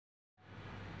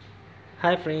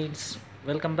Hi friends,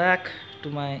 welcome back to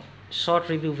my short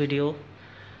review video,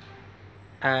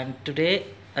 and today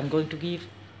I'm going to give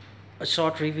a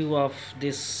short review of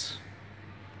this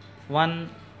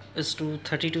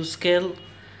 1:32 scale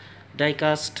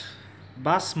diecast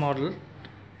bus model.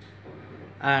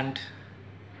 And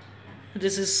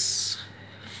this is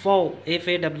FAW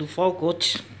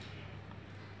coach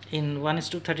in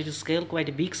 1:32 scale, quite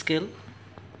a big scale.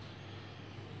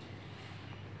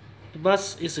 The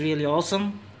bus is really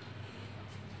awesome.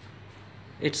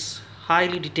 It's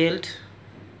highly detailed,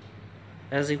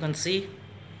 as you can see.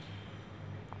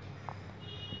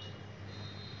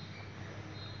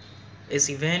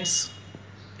 AC vents,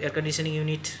 air conditioning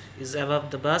unit is above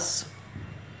the bus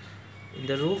in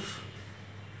the roof.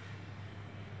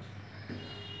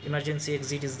 Emergency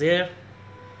exit is there.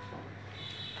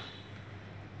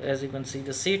 As you can see,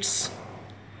 the seats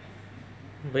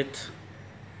with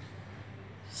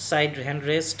side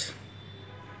handrest.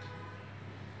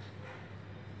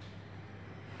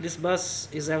 This bus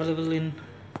is available in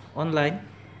online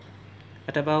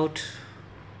at about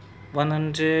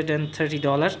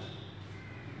 $130.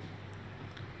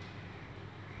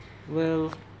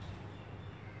 Well,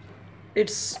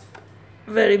 it's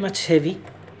very much heavy,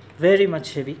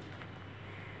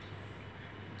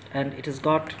 and it has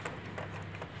got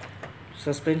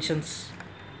suspensions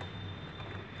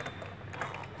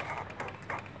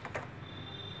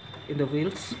in the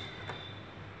wheels.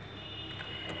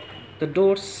 The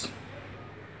doors,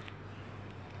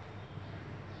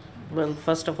 well,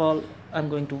 first of all I'm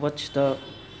going to watch the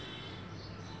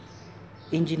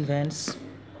engine vents.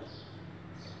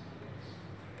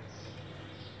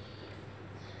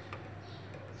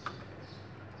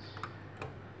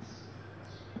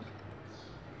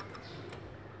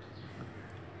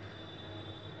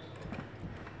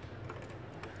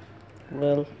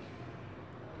 Well,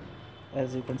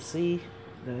 as you can see,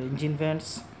 the engine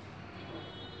vents,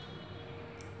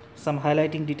 some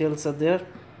highlighting details are there.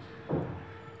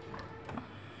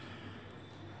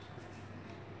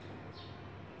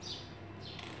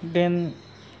 Then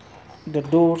the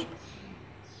door,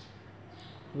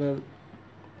 well,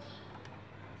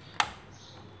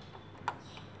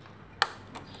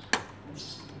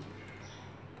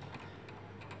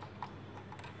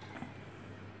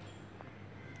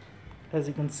 as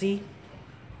you can see,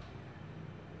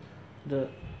 the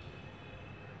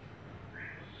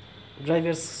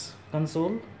driver's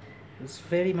console is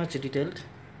very much detailed.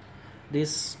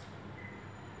 This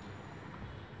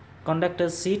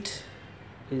conductor's seat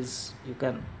is, you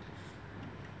can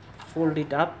fold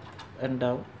it up and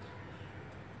down.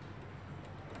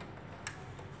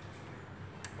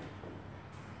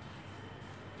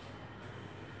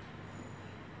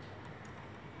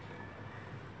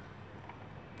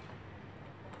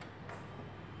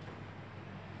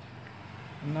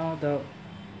 Now the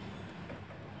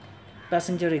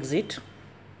passenger exit,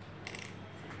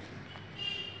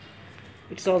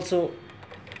 it's also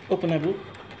openable.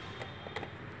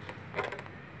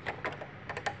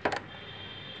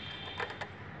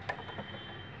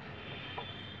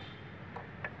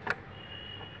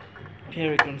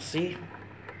 Here you can see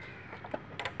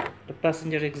the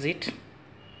passenger exit,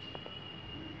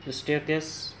 the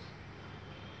staircase,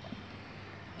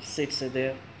 seats are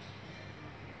there.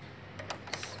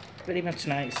 Very much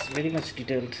nice, very much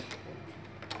detailed.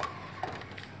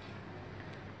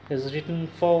 There's written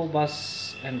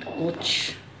fawbus and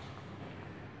coach.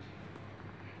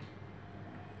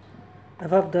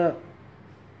 Above the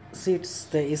seats,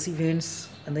 the AC vents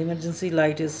and the emergency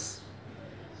light is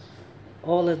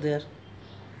all are there,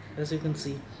 as you can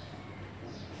see.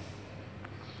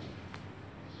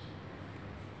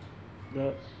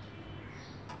 The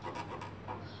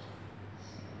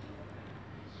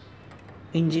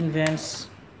engine vents,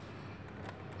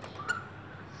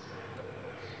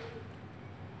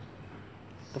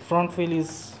 the front wheel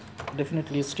is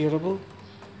definitely steerable,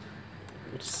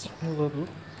 it's movable.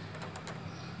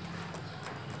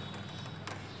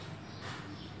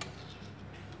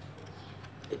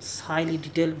 It's highly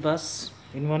detailed bus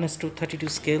in 1:32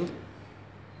 scale.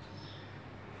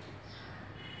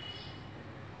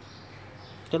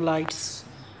 The lights,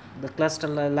 the cluster,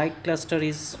 light cluster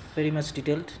is very much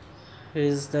detailed. Here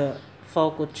is the FAW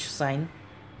coach sign.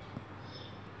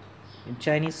 In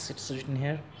Chinese it's written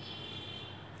here.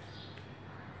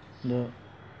 The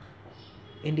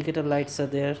indicator lights are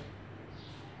there.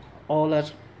 All are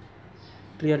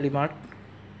clearly marked.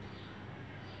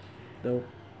 The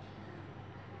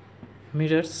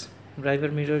mirrors,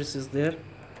 driver mirrors is there.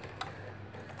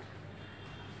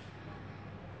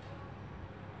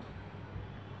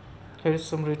 Here is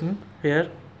some written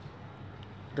here.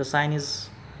 The sign is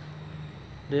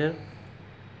there.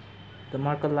 The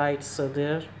marker lights are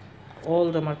there.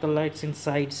 All the marker lights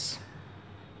insides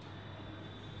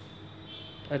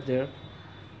are there.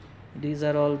 These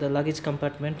are all the luggage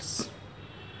compartments.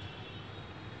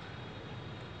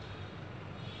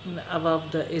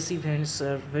 Above, the AC vents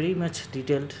are very much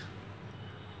detailed.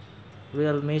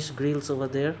 Real mesh grills over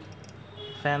there.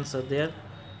 Fans are there.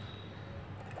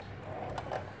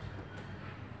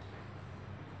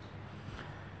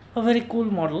 A very cool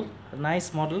model, a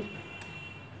nice model.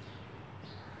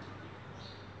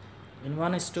 In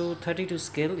 1:32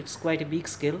 scale, it's quite a big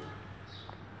scale.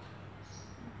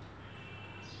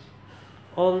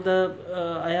 All the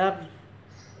I have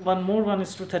one more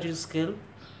 1:32 scale,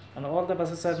 and all the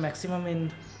buses are maximum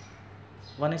in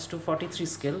 1:43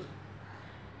 scale.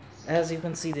 As you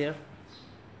can see there,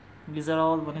 these are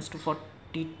all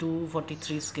 1:42,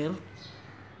 43 scale.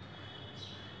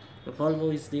 The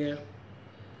Volvo is there.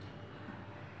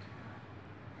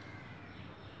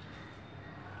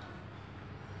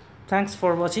 Thanks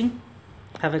for watching.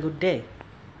 Have a good day.